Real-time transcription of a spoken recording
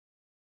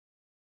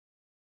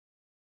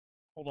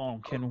Hold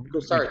on, Ken. Go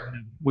start.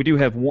 We do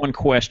have one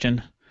question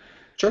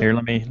here. Sure.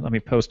 Let me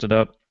post it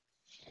up,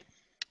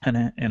 and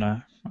I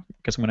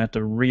guess I'm gonna have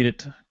to read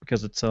it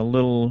because it's a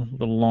little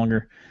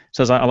longer. It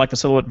says, I like the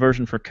silhouette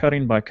version for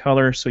cutting by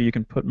color, so you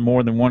can put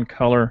more than one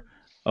color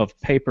of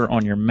paper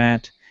on your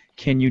mat.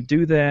 Can you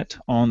do that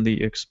on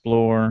the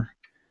Explorer,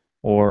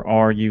 or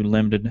are you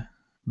limited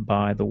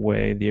by the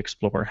way the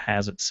Explorer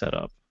has it set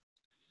up?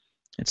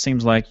 It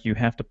seems like you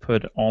have to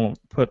put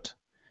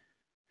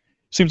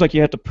seems like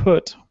you have to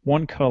put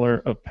one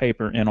color of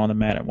paper in on the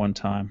mat at one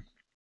time.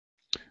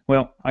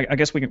 Well, I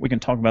guess we can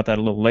talk about that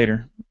a little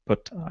later,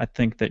 but I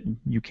think that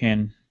you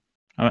can.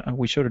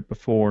 We showed it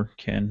before,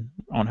 Ken,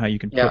 on how you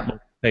can put Yeah. multiple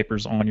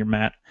papers on your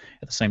mat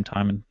at the same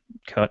time and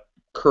cut.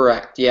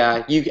 Correct.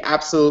 Yeah. You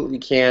absolutely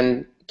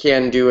can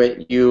do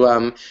it. You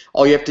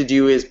all you have to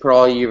do is put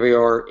all of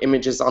your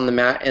images on the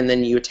mat and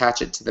then you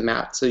attach it to the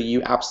mat. So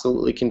you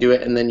absolutely can do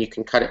it and then you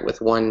can cut it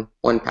with one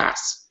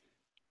pass.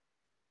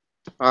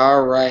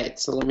 All right.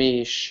 So let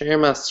me share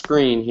my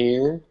screen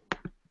here.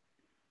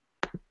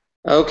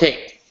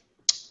 Okay.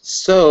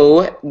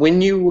 So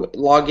when you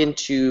log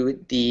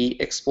into the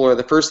Explorer,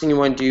 the first thing you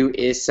want to do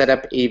is set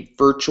up a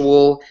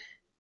virtual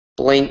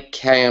blank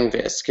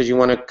canvas because you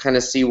want to kind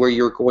of see where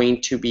you're going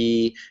to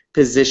be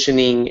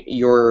positioning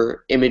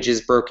your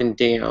images broken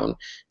down.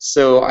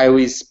 So I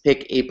always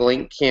pick a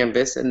blank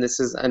canvas, and this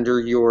is under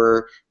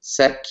your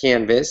set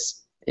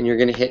canvas, and you're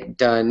going to hit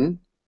done,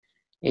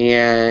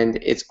 and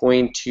it's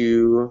going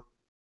to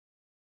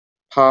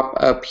pop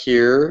up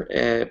here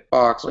a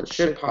box. Well, it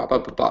should pop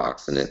up a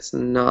box, and it's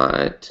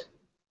not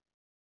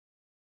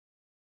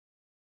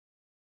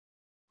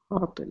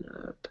popping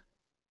up.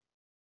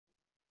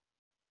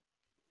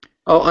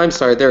 Oh, I'm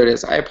sorry. There it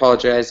is. I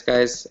apologize,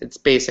 guys. It's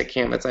basic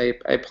canvas. I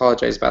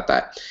apologize about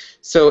that.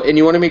 So, and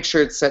you want to make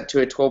sure it's set to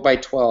a 12 by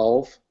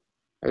 12.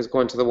 I was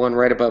going to the one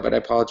right above it. I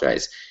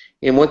apologize.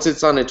 And once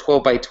it's on a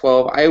 12 by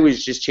 12, I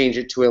always just change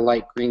it to a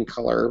light green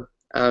color.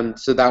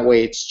 So that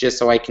way it's just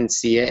so I can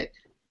see it.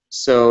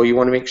 So you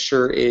want to make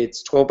sure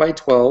it's 12 by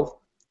 12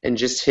 and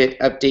just hit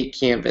update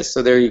canvas.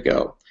 So there you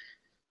go.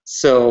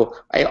 So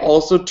I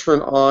also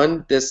turn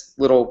on this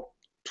little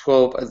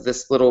 12,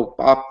 this little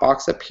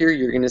box up here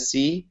you're going to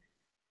see,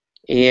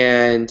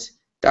 and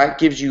that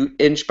gives you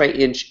inch by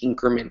inch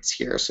increments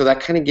here. So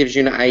that kind of gives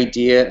you an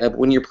idea of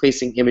when you're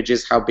placing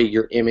images how big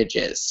your image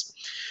is.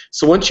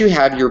 So once you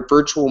have your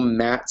virtual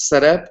mat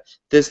set up,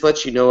 this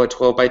lets you know a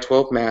 12 by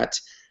 12 mat.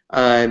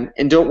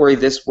 And don't worry,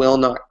 this will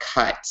not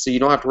cut. So you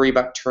don't have to worry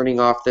about turning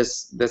off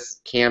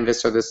this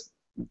canvas or this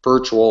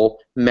virtual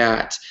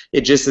mat.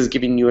 It just is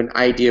giving you an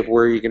idea of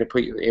where you're going to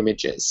put your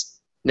images.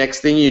 Next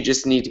thing, you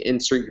just need to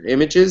insert your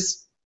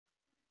images.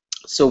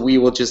 So we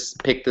will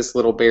just pick this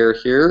little bear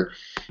here,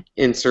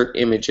 insert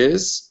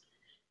images,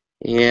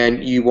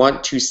 and you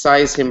want to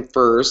size him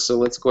first. So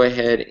let's go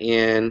ahead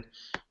and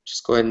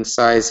just go ahead and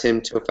size him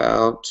to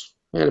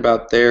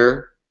about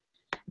there.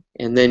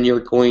 And then you're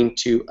going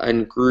to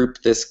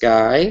ungroup this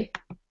guy.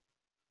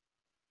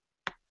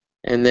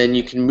 And then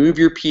you can move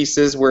your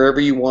pieces wherever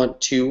you want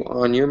to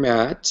on your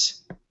mat.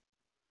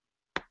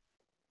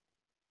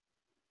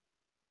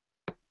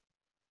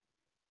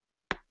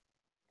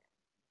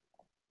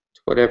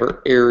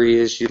 Whatever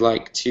areas you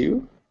like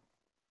to.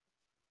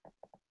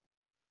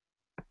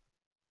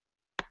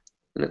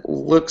 And it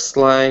looks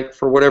like,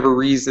 for whatever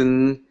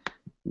reason,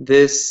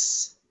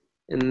 this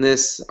and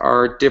this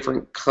are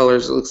different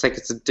colors. It looks like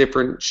it's a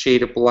different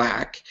shade of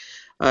black.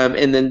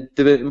 And then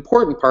the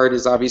important part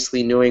is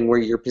obviously knowing where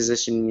you're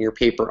positioning your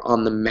paper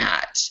on the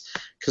mat.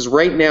 Because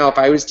right now, if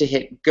I was to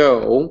hit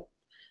go,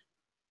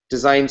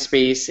 Design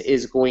Space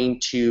is going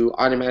to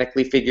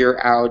automatically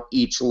figure out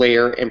each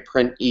layer and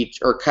print each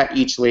or cut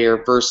each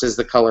layer versus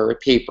the color of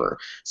paper.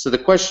 So the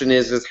question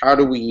is how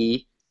do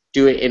we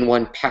do it in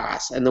one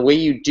pass? And the way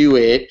you do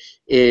it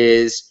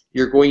is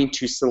you're going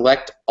to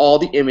select all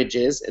the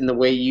images, and the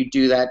way you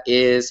do that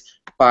is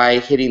by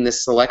hitting the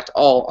select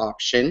all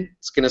option.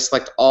 It's going to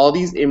select all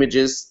these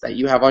images that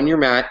you have on your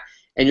mat,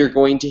 and you're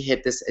going to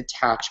hit this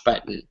attach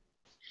button.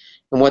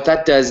 And what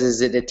that does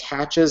is it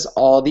attaches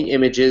all the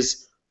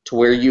images to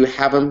where you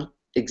have them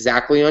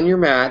exactly on your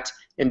mat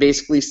and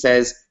basically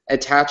says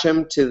attach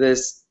them to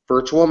this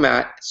virtual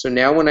mat. So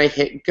now when I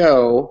hit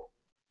go,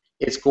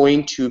 it's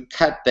going to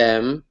cut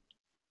them.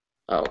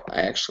 Oh,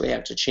 I actually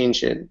have to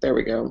change it. There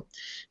we go.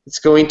 It's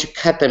going to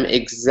cut them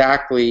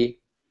exactly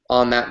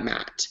on that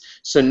mat.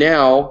 So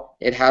now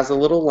it has the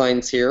little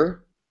lines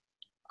here.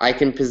 I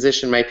can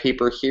position my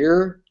paper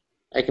here.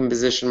 I can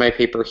position my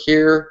paper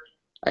here.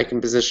 I can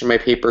position my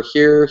paper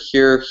here,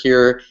 here,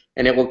 here,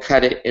 and it will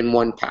cut it in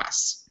one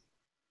pass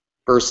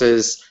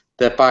versus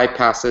the 5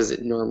 passes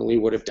it normally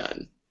would have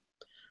done.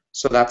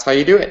 So that's how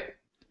you do it.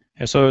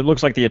 And so it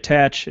looks like the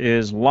attach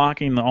is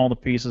locking all the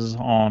pieces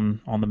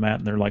on the mat,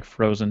 and they're like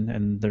frozen,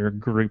 and they're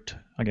grouped,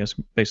 I guess,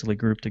 basically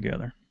grouped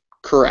together.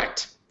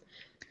 Correct.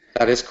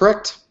 That is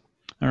correct.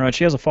 All right,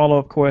 she has a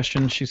follow-up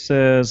question. She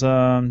says,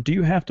 do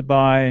you have to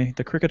buy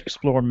the Cricut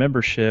Explorer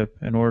membership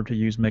in order to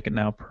use Make It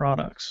Now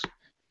products?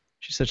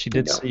 She said she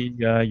did No. see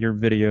your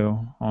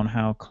video on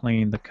how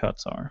clean the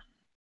cuts are.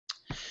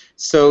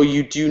 So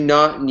you do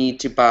not need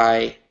to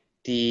buy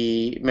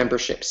the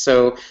membership.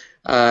 So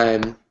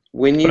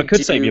when But you it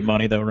could save you do,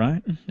 money though,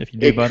 right? If you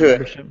do it buy the could.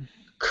 membership.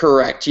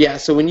 Correct. Yeah.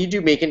 So when you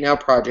do Make It Now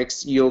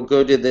projects, you'll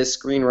go to this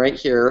screen right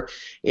here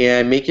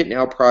and Make It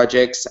Now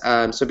projects.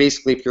 So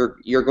basically, if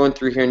you're going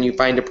through here and you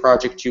find a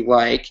project you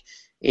like,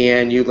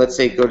 and you let's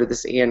say go to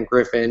this Anne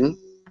Griffin,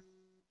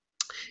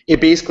 it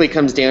basically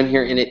comes down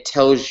here and it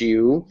tells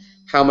you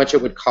how much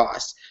it would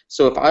cost.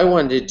 So if I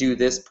wanted to do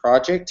this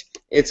project,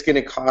 it's going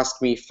to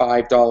cost me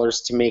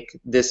 $5 to make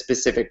this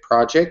specific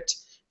project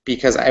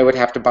because I would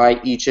have to buy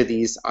each of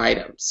these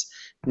items.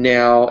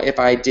 Now, if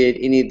I did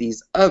any of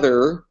these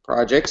other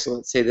projects, so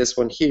let's say this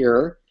one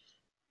here,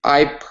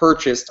 I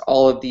purchased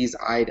all of these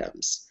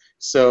items.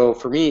 So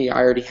for me, I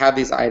already have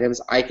these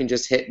items. I can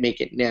just hit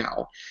Make It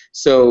Now.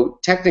 So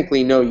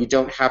technically, no, you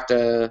don't have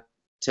to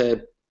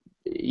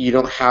you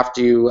don't have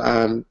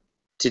to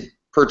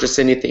purchase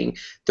anything.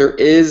 There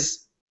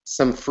is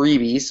some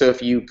freebie. So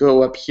if you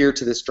go up here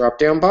to this drop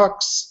down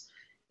box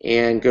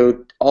and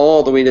go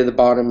all the way to the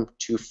bottom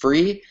to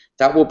free,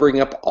 that will bring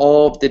up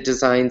all of the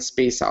design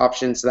space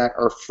options that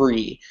are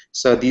free.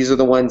 So these are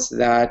the ones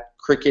that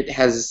Cricut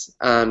has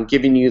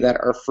given you that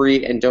are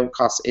free and don't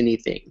cost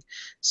anything.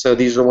 So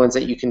these are ones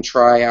that you can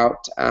try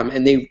out,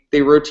 and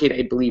they rotate,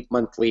 I believe,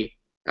 monthly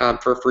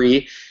for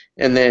free.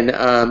 And then,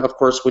 of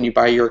course, when you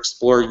buy your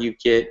Explorer, you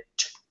get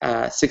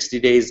 60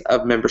 days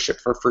of membership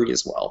for free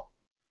as well.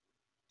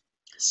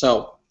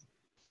 So,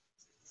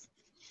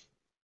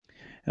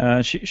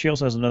 She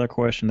also has another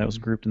question that was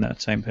grouped in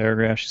that same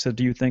paragraph. She said,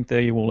 "Do you think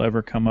they will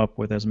ever come up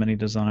with as many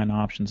design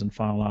options and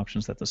file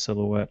options that the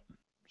Silhouette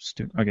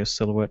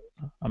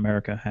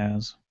America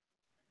has?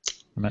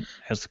 I mean,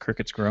 as the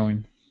Cricut's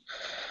growing."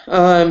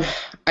 Um,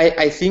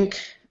 I think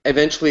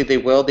eventually they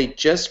will. They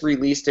just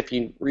released, if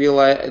you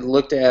realize,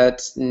 looked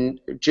at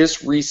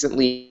just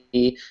recently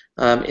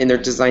in their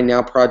Design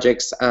Now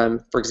projects.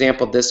 For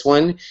example, this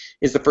one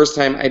is the first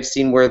time I've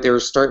seen where they're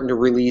starting to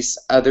release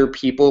other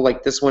people.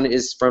 Like this one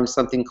is from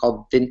something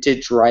called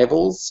Vintage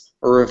Rivals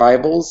or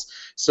Revivals.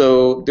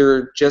 So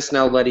they're just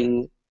now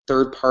letting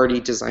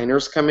third-party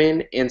designers come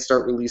in and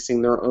start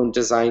releasing their own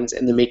designs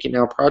in the Make It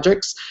Now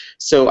projects.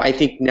 So I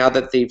think now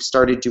that they've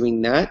started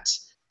doing that,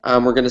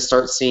 we're going to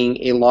start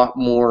seeing a lot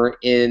more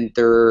in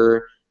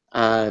their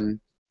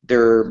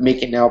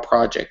Make It Now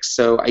projects.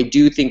 So I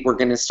do think we're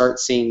going to start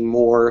seeing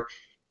more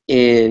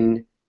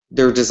in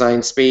their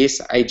design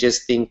space. I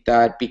just think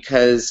that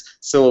because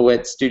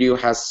Silhouette Studio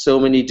has so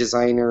many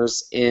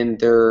designers in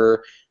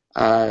their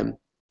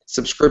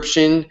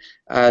subscription,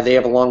 they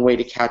have a long way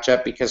to catch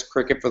up because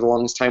Cricut for the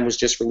longest time was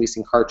just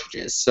releasing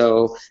cartridges.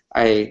 So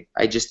I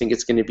just think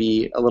it's going to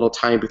be a little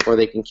time before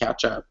they can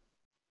catch up.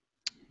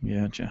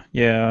 Yeah,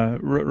 yeah.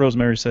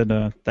 Rosemary said,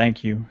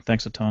 "Thank you,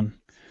 thanks a ton."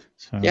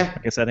 So Yeah, I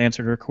guess that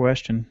answered her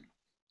question.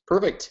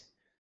 perfect.